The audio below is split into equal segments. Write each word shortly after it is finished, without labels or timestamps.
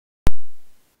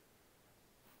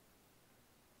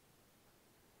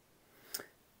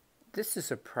This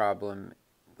is a problem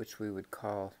which we would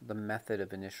call the method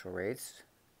of initial rates,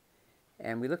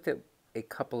 and we looked at a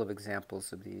couple of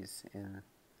examples of these in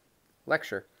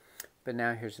lecture, but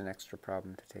now here's an extra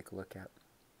problem to take a look at.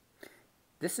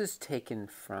 This is taken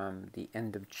from the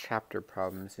end of chapter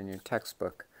problems in your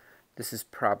textbook. This is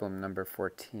problem number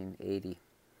 1480.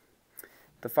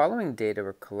 The following data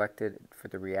were collected for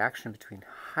the reaction between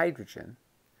hydrogen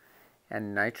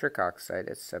and nitric oxide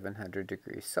at 700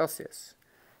 degrees Celsius.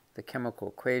 The chemical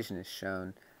equation is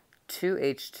shown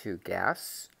 2H2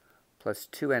 gas plus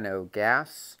 2NO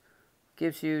gas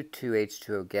gives you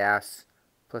 2H2O gas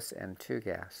plus N2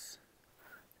 gas.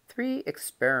 3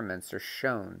 experiments are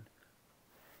shown.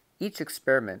 Each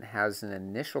experiment has an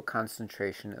initial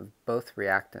concentration of both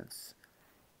reactants,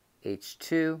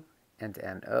 H2 and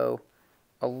NO,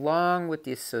 along with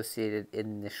the associated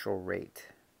initial rate.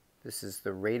 This is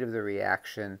the rate of the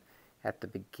reaction at the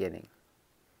beginning.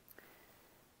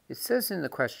 It says in the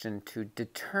question to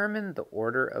determine the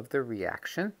order of the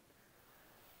reaction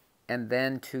and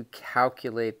then to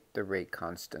calculate the rate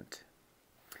constant.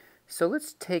 So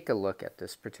let's take a look at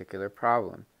this particular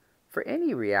problem. For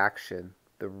any reaction,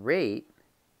 the rate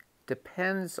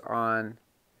depends on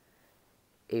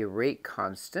a rate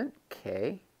constant,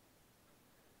 K,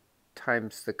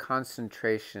 times the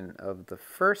concentration of the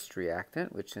first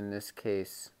reactant, which in this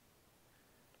case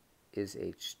is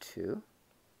H2,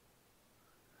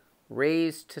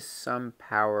 raised to some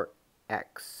power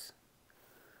x,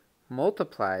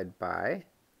 multiplied by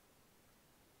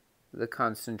the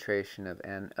concentration of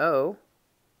NO,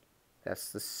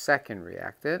 that's the second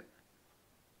reactant,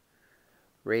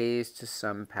 raised to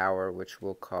some power which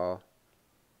we'll call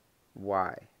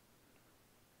y.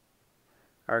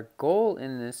 Our goal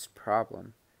in this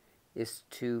problem is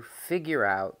to figure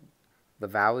out the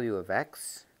value of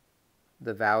x,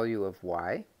 the value of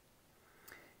y.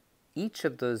 Each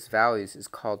of those values is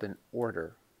called an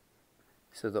order.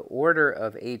 So the order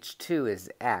of H2 is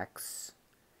x,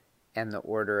 and the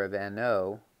order of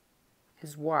NO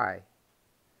is y.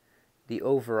 The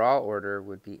overall order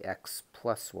would be x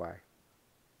plus y.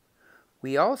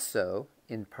 We also,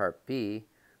 in part B,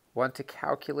 want to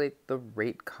calculate the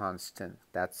rate constant,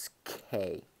 that's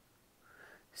K.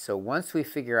 So once we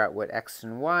figure out what x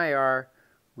and y are,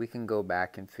 we can go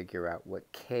back and figure out what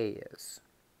K is.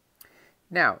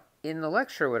 Now, in the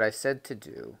lecture, what I said to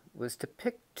do was to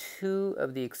pick 2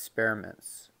 of the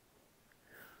experiments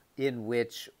in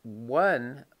which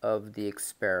one of the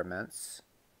experiments,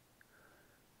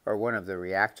 or one of the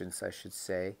reactants, I should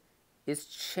say, is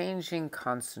changing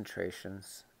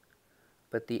concentrations,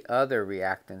 but the other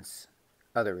reactant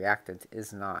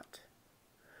is not.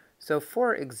 So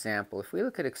for example, if we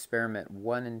look at experiment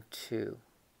 1 and 2,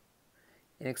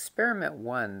 in experiment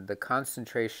 1, the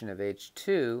concentration of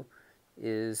H2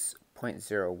 is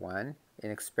 0.01.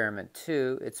 In experiment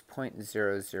 2, it's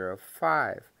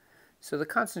 0.005. So the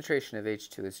concentration of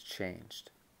H2 is changed.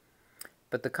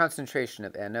 But the concentration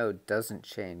of NO doesn't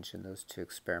change in those 2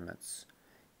 experiments.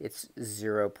 It's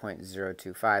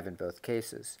 0.025 in both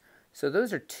cases. So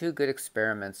those are 2 good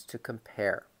experiments to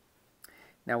compare.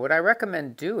 Now what I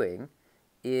recommend doing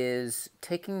is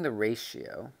taking the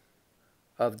ratio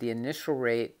of the initial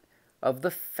rate of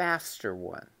the faster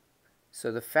one. So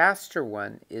the faster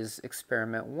one is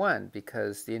experiment 1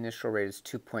 because the initial rate is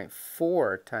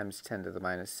 2.4 times 10 to the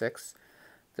minus 6.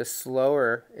 The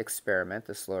slower experiment,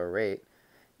 the slower rate,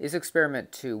 is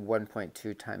experiment 2,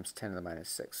 1.2 times 10 to the minus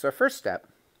 6. So our first step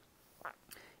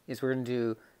is we're going to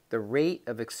do the rate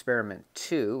of experiment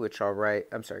 2, which I'll write,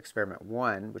 experiment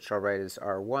 1, which I'll write as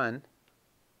R1,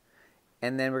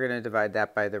 and then we're going to divide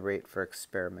that by the rate for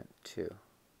experiment 2.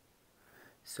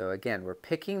 So again, we're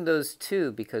picking those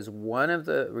 2 because one of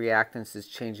the reactants is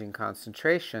changing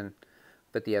concentration,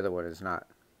 but the other one is not.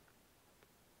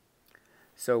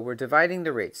 So we're dividing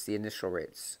the rates, the initial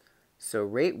rates. So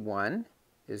rate 1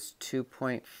 is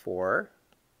 2.4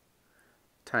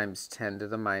 times 10 to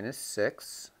the minus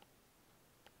 6.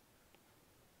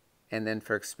 And then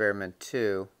for experiment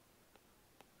 2,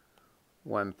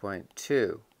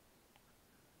 1.2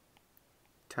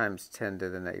 times 10 to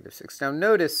the negative 6. Now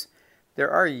notice there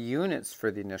are units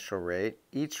for the initial rate.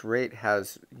 Each rate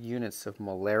has units of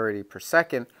molarity per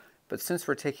second, but since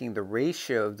we're taking the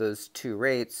ratio of those 2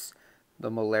 rates,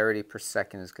 the molarity per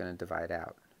second is going to divide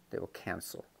out. They will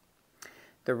cancel.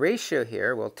 The ratio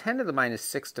here, well, 10 to the minus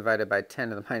 6 divided by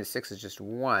 10 to the minus 6 is just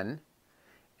 1,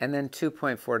 and then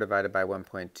 2.4 divided by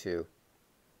 1.2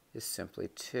 is simply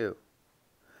 2.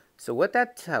 So what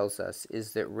that tells us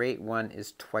is that rate 1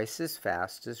 is twice as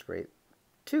fast as rate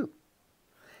 2.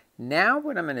 Now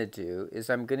what I'm going to do is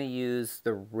I'm going to use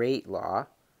the rate law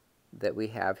that we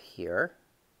have here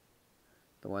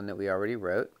the one that we already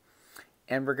wrote,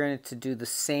 and we're going to do the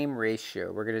same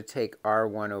ratio. We're going to take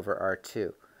R1 over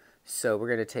R2. So we're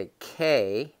going to take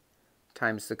K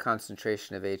times the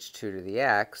concentration of H2 to the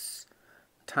X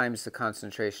times the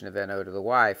concentration of NO to the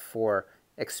Y for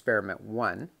experiment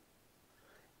 1.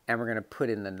 And we're going to put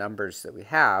in the numbers that we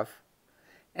have.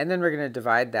 And then we're going to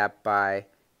divide that by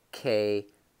K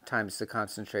times the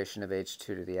concentration of H2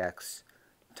 to the X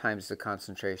times the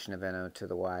concentration of NO to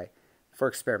the Y for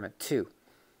experiment 2.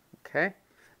 Okay?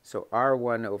 So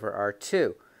R1 over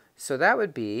R2. So that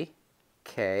would be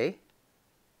K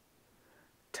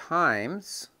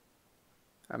times,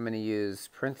 I'm going to use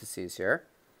parentheses here.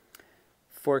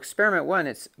 For experiment 1,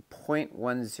 it's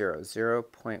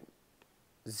 0.10,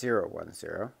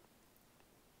 0.010.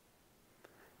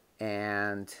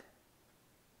 And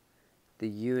the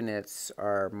units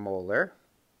are molar,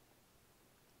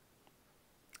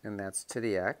 and that's to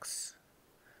the X,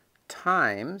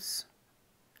 times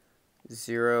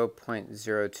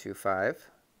 0.025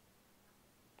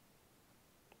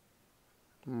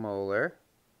 molar,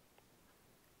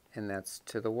 and that's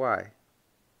to the Y.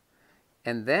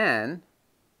 And then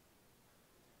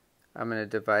I'm going to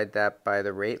divide that by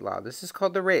the rate law. This is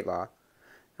called the rate law.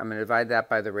 I'm going to divide that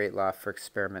by the rate law for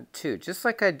experiment 2. Just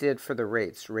like I did for the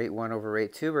rates, rate 1 over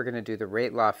rate 2, we're going to do the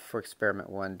rate law for experiment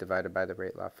 1 divided by the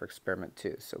rate law for experiment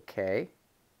 2. So K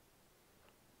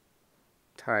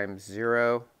times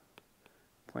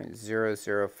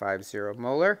 0.0050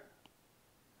 molar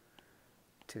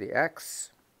to the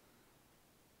X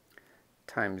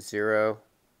times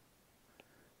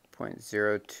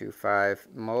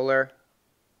 0.025 molar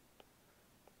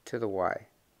to the Y.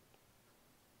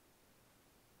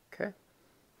 Okay.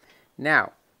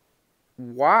 Now,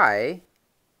 Y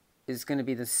is going to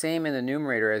be the same in the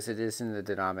numerator as it is in the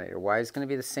denominator. Y is going to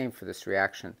be the same for this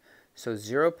reaction. So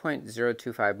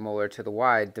 0.025 molar to the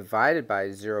Y divided by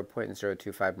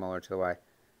 0.025 molar to the Y,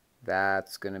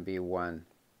 that's going to be 1.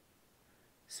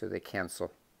 So they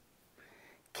cancel.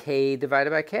 K divided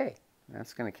by K,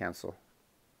 that's going to cancel.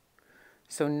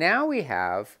 So now we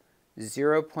have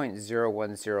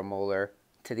 0.010 molar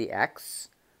to the X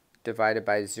divided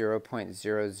by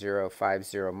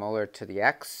 0.0050 molar to the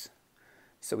X.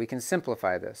 So we can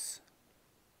simplify this.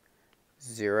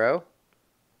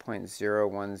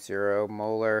 0.010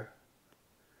 molar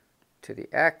to the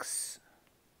X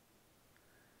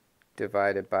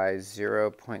divided by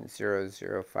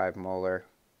 0.005 molar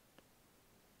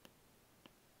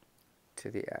to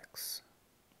the X.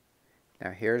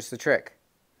 Now here's the trick.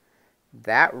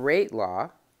 That rate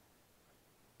law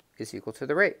is equal to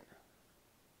the rate.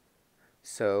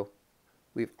 So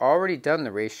we've already done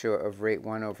the ratio of rate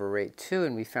 1 over rate 2,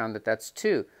 and we found that that's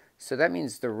 2. So that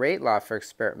means the rate law for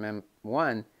experiment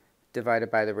 1 divided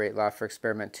by the rate law for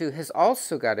experiment 2 has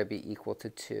also got to be equal to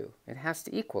 2. It has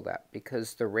to equal that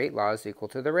because the rate law is equal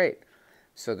to the rate.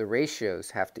 So the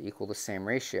ratios have to equal the same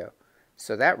ratio.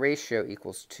 So that ratio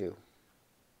equals 2.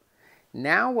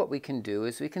 Now what we can do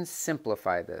is we can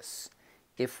simplify this.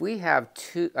 If we have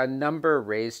a number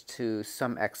raised to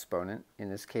some exponent, in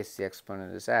this case the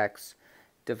exponent is x,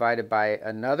 divided by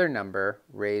another number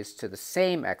raised to the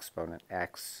same exponent,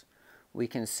 x, we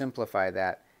can simplify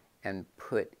that and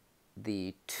put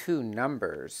the two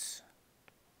numbers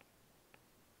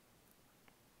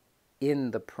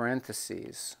in the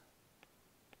parentheses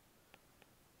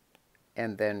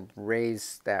and then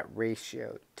raise that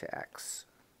ratio to x.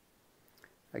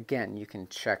 Again, you can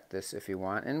check this if you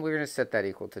want, and we're going to set that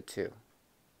equal to 2.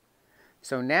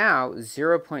 So now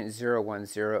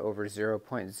 0.010 over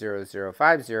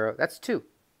 0.0050, that's 2.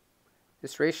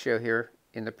 This ratio here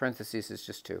in the parentheses is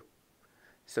just 2.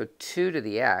 So 2 to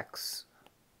the x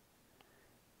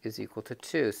is equal to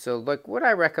 2. So like what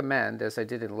I recommend, as I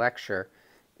did in lecture,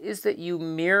 is that you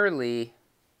merely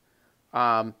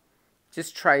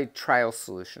just try trial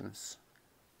solutions.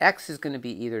 X is going to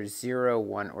be either 0,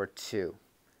 1, or 2.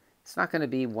 It's not going to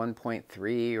be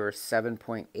 1.3 or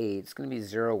 7.8. It's going to be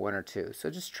 0, 1, or 2. So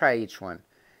just try each one.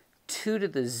 2 to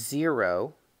the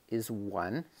 0 is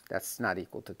 1. That's not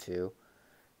equal to 2.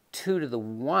 2 to the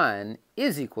 1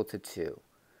 is equal to 2.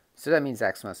 So that means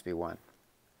x must be 1.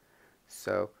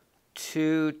 So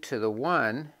 2 to the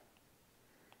 1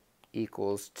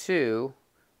 equals 2.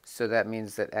 So that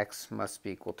means that x must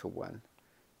be equal to 1.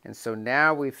 And so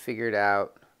now we've figured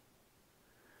out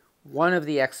one of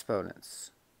the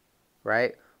exponents.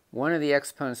 Right? One of the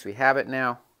exponents, we have it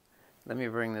now. Let me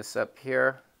bring this up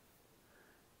here.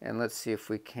 And let's see if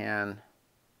we can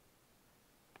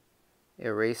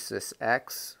erase this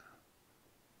x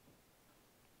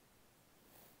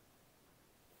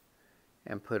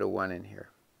and put a 1 in here.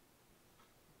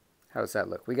 How does that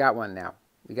look? We got one now.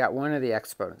 We got one of the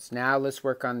exponents. Now let's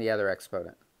work on the other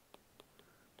exponent.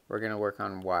 We're going to work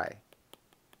on y.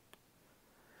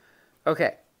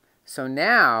 Okay, so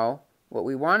now what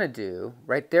we want to do,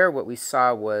 right there what we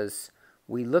saw was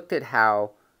we looked at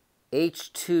how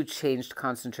H2 changed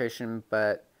concentration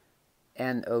but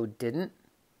NO didn't.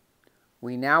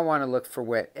 We now want to look for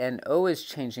what NO is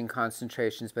changing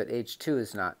concentrations but H2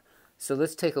 is not. So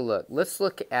let's take a look. Let's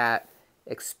look at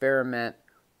experiment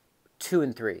 2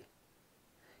 and 3.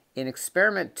 In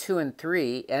experiment 2 and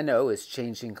 3, NO is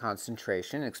changing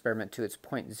concentration. In experiment 2, it's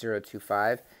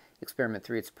 0.025. Experiment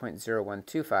 3, it's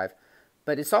 0.0125.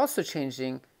 But it's also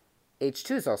changing,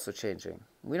 H2 is also changing.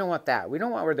 We don't want that. We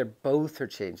don't want where they're both are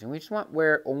changing. We just want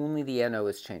where only the NO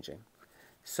is changing.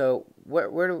 So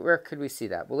where could we see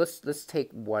that? Well, let's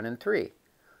take 1 and 3.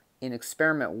 In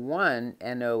experiment 1,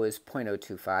 NO is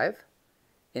 0.025.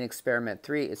 In experiment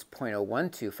 3, it's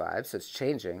 0.0125, so it's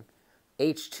changing.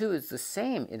 H2 is the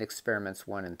same in experiments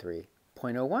 1 and 3,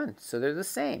 0.01, so they're the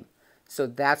same. So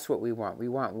that's what we want. We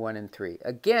want 1 and 3.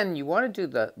 Again, you want to do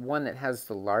the one that has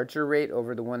the larger rate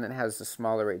over the one that has the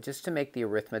smaller rate, just to make the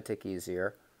arithmetic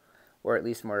easier, or at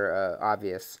least more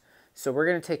obvious. So we're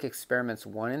going to take experiments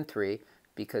 1 and 3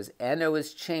 because NO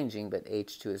is changing, but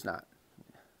H2 is not.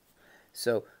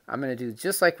 So I'm going to do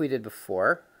just like we did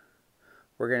before.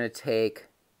 We're going to take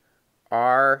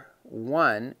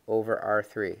R1 over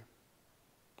R3.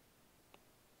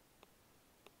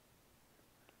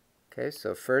 Okay,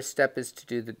 so first step is to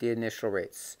do the initial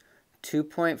rates.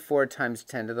 2.4 times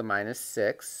 10 to the minus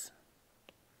 6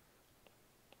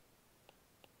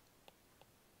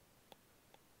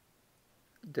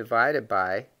 divided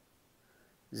by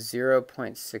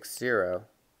 0.60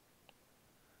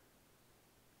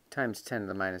 times 10 to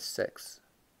the minus 6.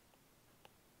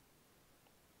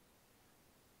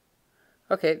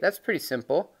 Okay, that's pretty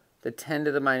simple. The 10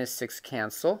 to the minus 6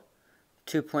 cancel.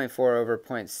 2.4 over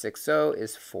 0.60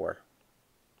 is 4.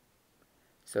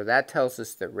 So that tells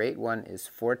us that rate 1 is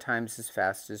 4 times as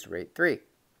fast as rate 3.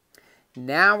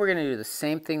 Now we're going to do the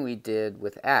same thing we did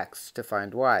with x to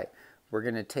find y. We're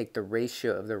going to take the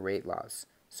ratio of the rate laws.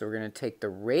 So we're going to take the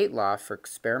rate law for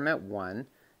experiment 1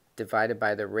 divided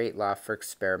by the rate law for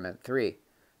experiment 3.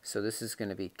 So this is going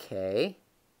to be k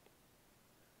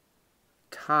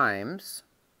times,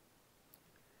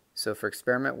 so for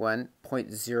experiment 1,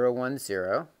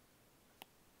 0.010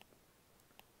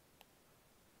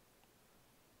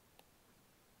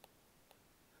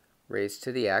 raised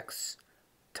to the x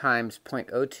times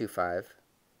 0.025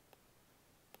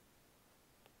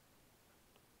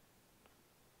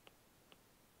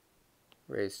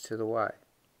 raised to the y.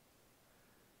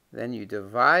 Then you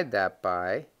divide that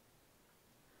by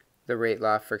the rate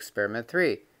law for experiment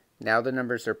 3. Now the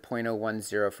numbers are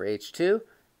 0.010 for H2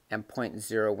 and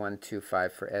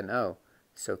 0.0125 for NO.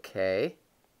 So K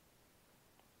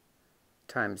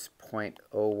times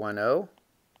 0.010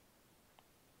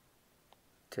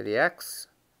 to the x,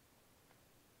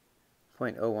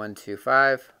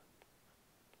 0.0125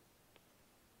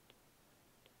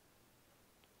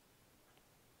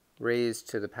 raised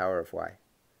to the power of y.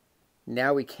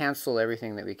 Now we cancel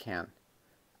everything that we can.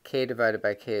 K divided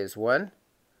by K is 1.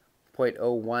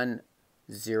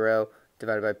 0.010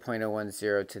 divided by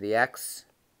 0.010 to the x.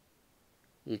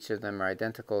 Each of them are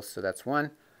identical, so that's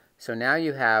 1. So now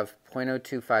you have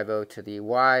 0.0250 to the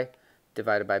y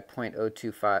divided by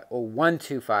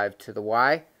 0.125 to the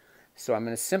y. So I'm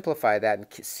going to simplify that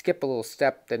and skip a little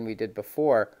step than we did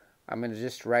before. I'm going to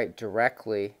just write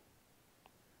directly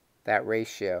that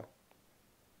ratio.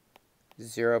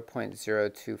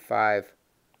 0.025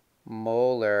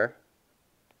 molar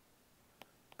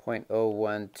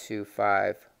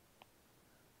 0.0125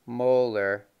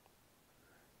 molar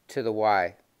to the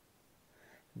y.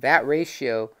 That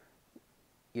ratio,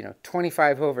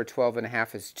 25 over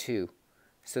 12.5 is 2.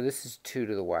 So this is 2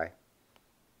 to the y.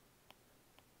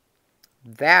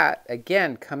 That,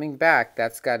 again, coming back,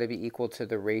 that's got to be equal to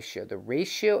the ratio. The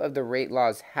ratio of the rate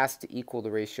laws has to equal the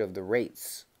ratio of the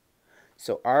rates.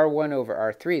 So R1 over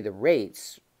R3, the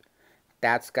rates,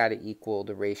 that's got to equal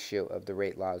the ratio of the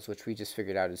rate laws, which we just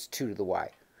figured out is 2 to the y.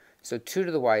 So 2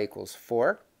 to the y equals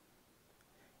 4.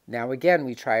 Now again,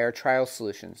 we try our trial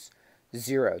solutions.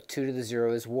 0, 2 to the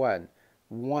 0 is 1.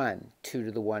 1, 2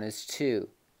 to the 1 is 2.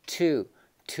 2,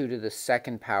 2 to the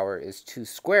second power is 2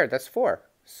 squared. That's 4.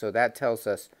 So that tells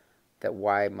us that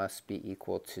y must be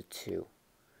equal to 2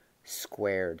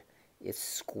 squared. It's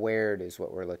squared is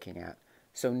what we're looking at.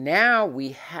 So now we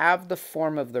have the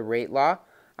form of the rate law.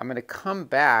 I'm going to come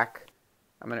back.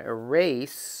 I'm going to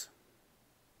erase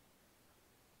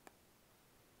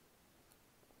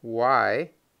y,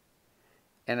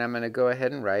 and I'm going to go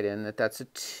ahead and write in that that's a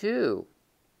 2.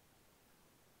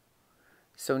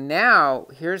 So now,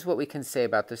 here's what we can say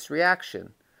about this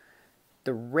reaction.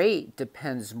 The rate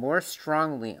depends more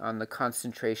strongly on the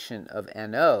concentration of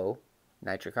NO,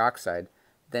 nitric oxide,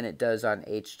 than it does on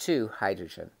H2,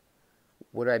 hydrogen.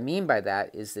 What I mean by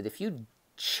that is that if you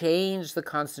change the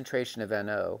concentration of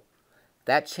NO,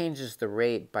 that changes the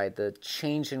rate by the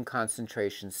change in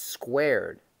concentration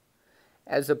squared.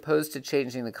 As opposed to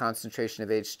changing the concentration of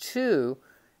H2,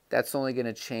 that's only going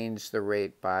to change the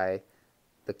rate by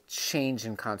the change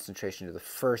in concentration to the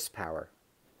first power.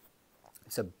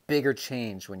 It's a bigger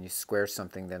change when you square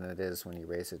something than it is when you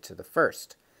raise it to the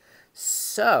first.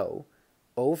 So,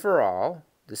 overall,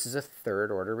 this is a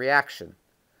third order reaction.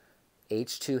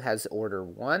 H2 has order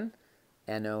 1,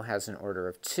 NO has an order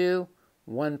of 2,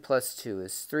 1 plus 2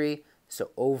 is 3,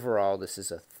 so overall this is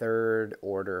a third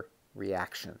order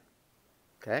reaction.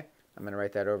 Okay, I'm going to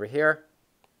write that over here.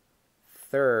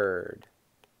 Third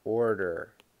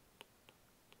order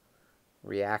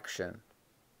reaction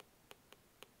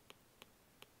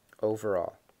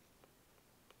overall.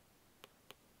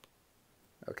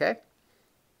 Okay?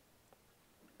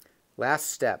 Last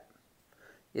step.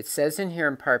 It says in here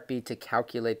in part B to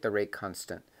calculate the rate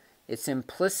constant. It's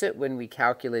implicit when we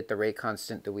calculate the rate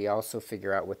constant that we also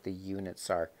figure out what the units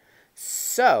are.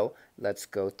 So let's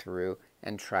go through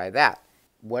and try that.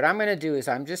 What I'm going to do is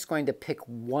I'm just going to pick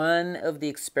one of the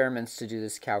experiments to do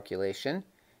this calculation.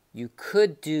 You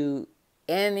could do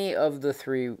any of the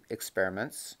 3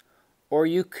 experiments, or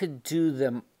you could do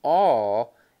them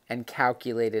all and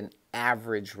calculate an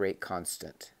average rate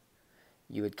constant.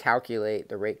 You would calculate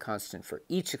the rate constant for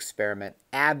each experiment,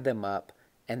 add them up,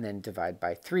 and then divide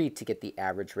by 3 to get the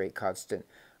average rate constant.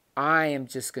 I am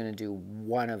just going to do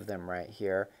one of them right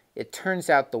here. It turns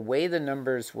out the way the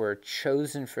numbers were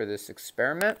chosen for this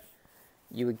experiment,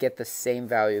 you would get the same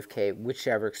value of K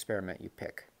whichever experiment you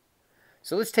pick.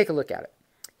 So let's take a look at it.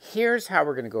 Here's how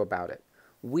we're going to go about it.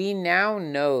 We now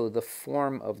know the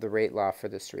form of the rate law for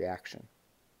this reaction.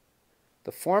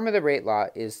 The form of the rate law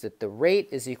is that the rate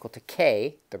is equal to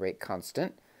K, the rate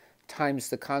constant, times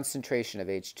the concentration of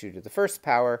H2 to the first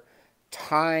power,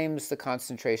 times the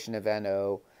concentration of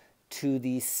NO to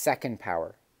the second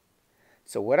power.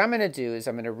 So what I'm going to do is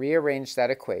I'm going to rearrange that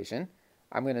equation.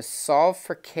 I'm going to solve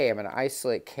for K. I'm going to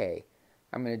isolate K.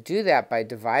 I'm going to do that by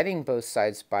dividing both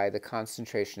sides by the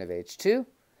concentration of H2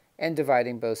 and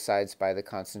dividing both sides by the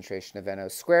concentration of NO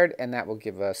squared, and that will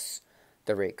give us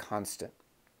the rate constant.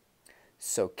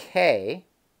 So K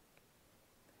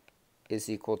is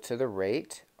equal to the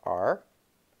rate, R,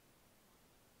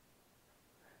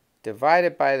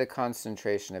 divided by the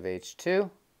concentration of H2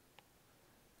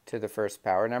 to the first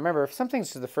power. Now remember, if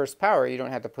something's to the first power, you don't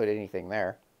have to put anything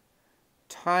there,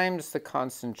 times the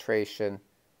concentration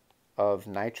of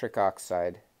nitric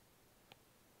oxide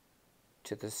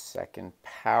to the second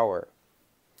power.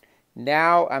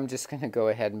 Now I'm just going to go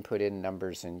ahead and put in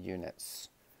numbers and units.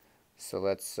 So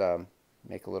let's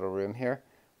make a little room here.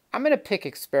 I'm going to pick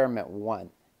experiment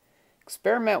 1.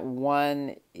 Experiment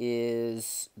 1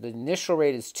 is, the initial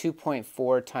rate is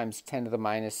 2.4 times 10 to the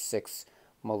minus 6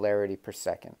 molarity per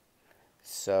second.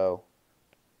 So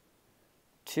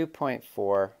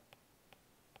 2.4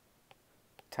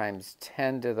 times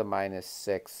 10 to the minus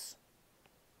 6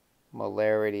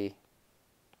 molarity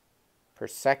per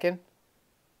second.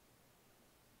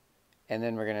 And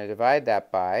then we're going to divide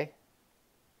that by,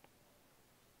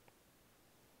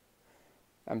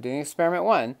 I'm doing experiment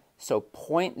 1, so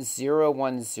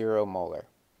 0.010 molar.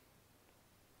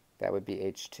 That would be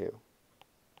H2.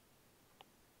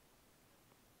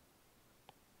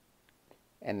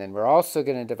 And then we're also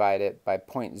going to divide it by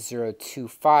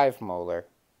 0.025 molar.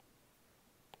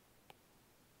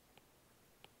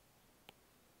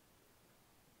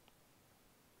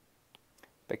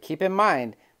 But keep in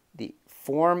mind, the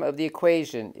form of the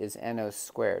equation is NO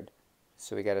squared.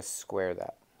 So we got to square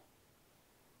that.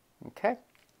 Okay?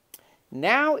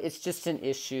 Now it's just an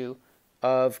issue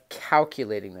of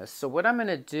calculating this. So what I'm going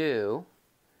to do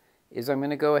is I'm going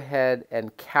to go ahead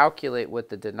and calculate what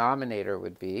the denominator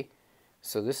would be.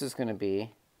 So this is going to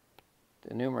be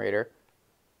the numerator,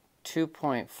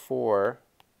 2.4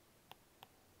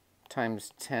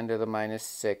 times 10 to the minus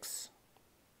 6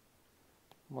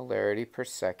 molarity per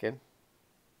second.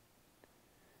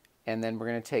 And then we're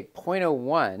going to take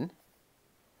 0.01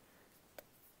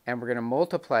 and we're going to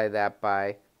multiply that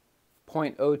by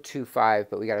 0.025,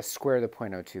 but we got to square the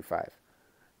 0.025.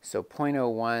 So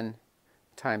 0.01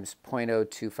 times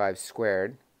 0.025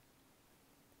 squared,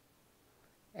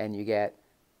 and you get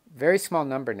a very small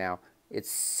number now. It's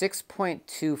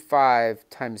 6.25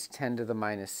 times 10 to the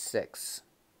minus 6.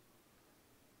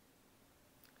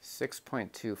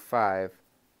 6.25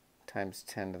 times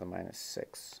 10 to the minus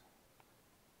 6.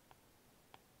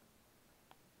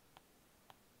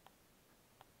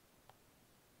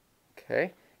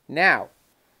 Okay, now,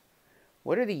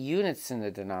 what are the units in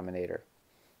the denominator?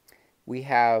 We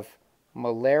have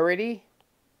molarity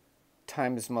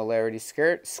times molarity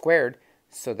squared,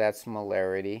 so that's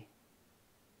molarity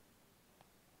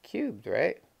cubed,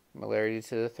 right? Molarity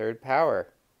to the third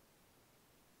power.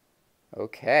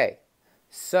 Okay,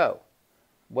 so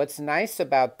what's nice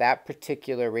about that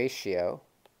particular ratio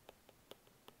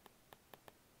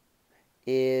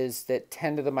is that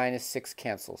 10 to the minus 6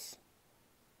 cancels,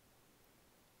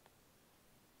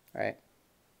 right?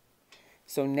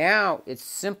 So now it's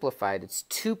simplified. It's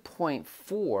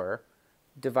 2.4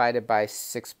 divided by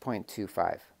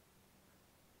 6.25.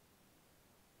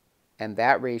 And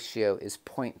that ratio is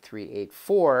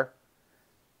 0.384.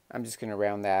 I'm just going to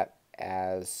round that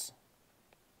as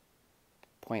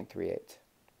 0.38.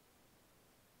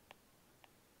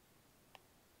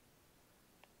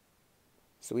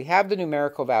 So we have the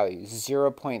numerical values,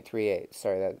 0.38.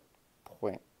 Sorry, that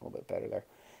point a little bit better there.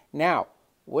 Now,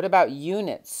 what about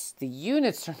units? The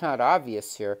units are not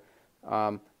obvious here.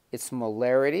 It's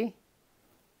molarity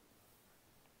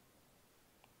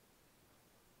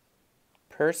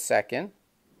per second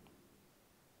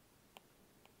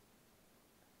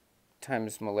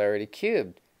times molarity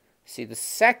cubed. See, the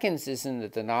seconds is in the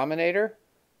denominator.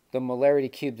 The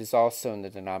molarity cubed is also in the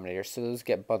denominator, so those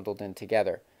get bundled in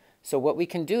together. So what we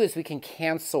can do is we can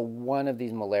cancel one of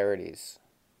these molarities.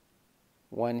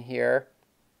 One here,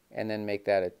 and then make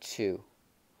that a 2.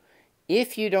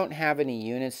 If you don't have any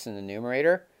units in the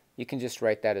numerator, you can just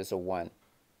write that as a 1.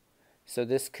 So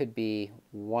this could be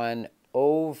 1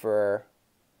 over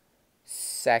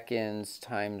seconds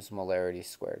times molarity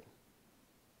squared.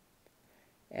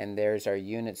 And there's our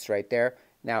units right there.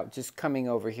 Now, just coming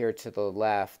over here to the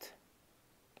left,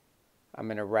 I'm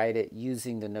going to write it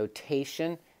using the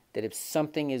notation that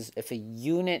if a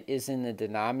unit is in the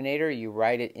denominator, you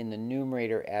write it in the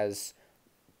numerator as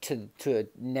to a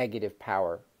negative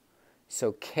power.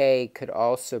 So k could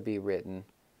also be written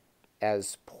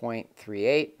as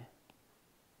 0.38.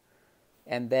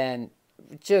 And then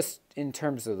just in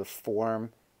terms of the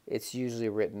form, it's usually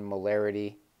written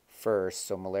molarity first.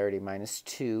 So molarity minus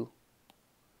 2,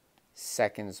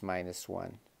 seconds minus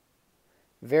 1.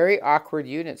 Very awkward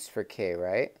units for k,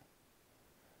 right?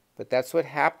 But that's what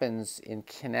happens in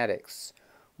kinetics.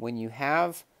 When you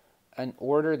have an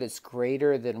order that's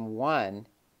greater than 1,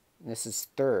 and this is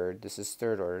third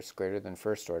order, it's greater than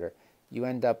first order, you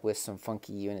end up with some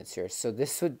funky units here. So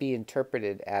this would be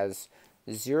interpreted as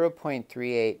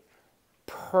 0.38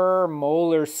 per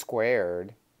molar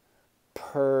squared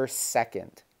per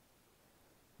second.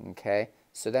 Okay,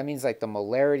 so that means like the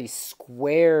molarity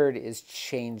squared is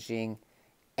changing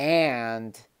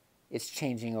and it's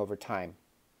changing over time.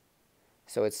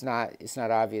 So it's not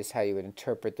obvious how you would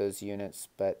interpret those units,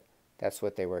 but that's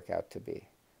what they work out to be.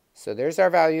 So there's our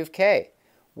value of k.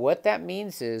 What that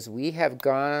means is we have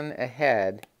gone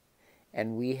ahead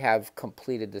and we have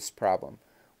completed this problem.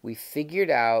 We figured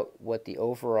out what the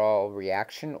overall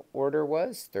reaction order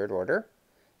was, third order.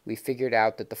 We figured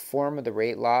out that the form of the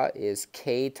rate law is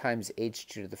k times h2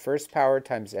 to the first power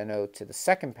times no to the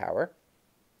second power.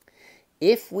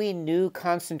 If we knew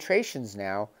concentrations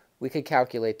now, we could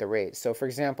calculate the rate. So for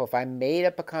example, if I made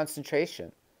up a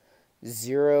concentration,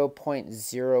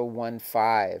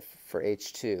 0.015 for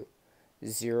H2,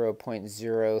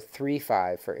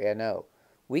 0.035 for NO,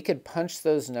 we could punch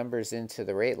those numbers into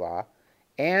the rate law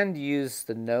and use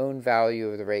the known value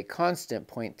of the rate constant,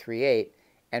 0.38,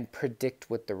 and predict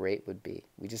what the rate would be.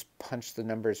 We just punch the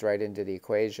numbers right into the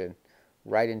equation,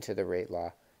 right into the rate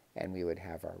law, and we would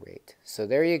have our rate. So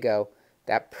there you go.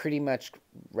 That pretty much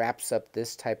wraps up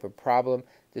this type of problem.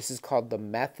 This is called the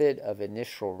method of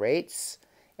initial rates,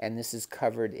 and this is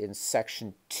covered in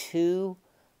section 2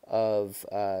 of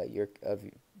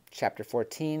chapter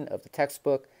 14 of the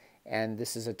textbook, and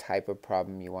this is a type of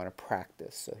problem you want to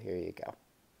practice. So here you go.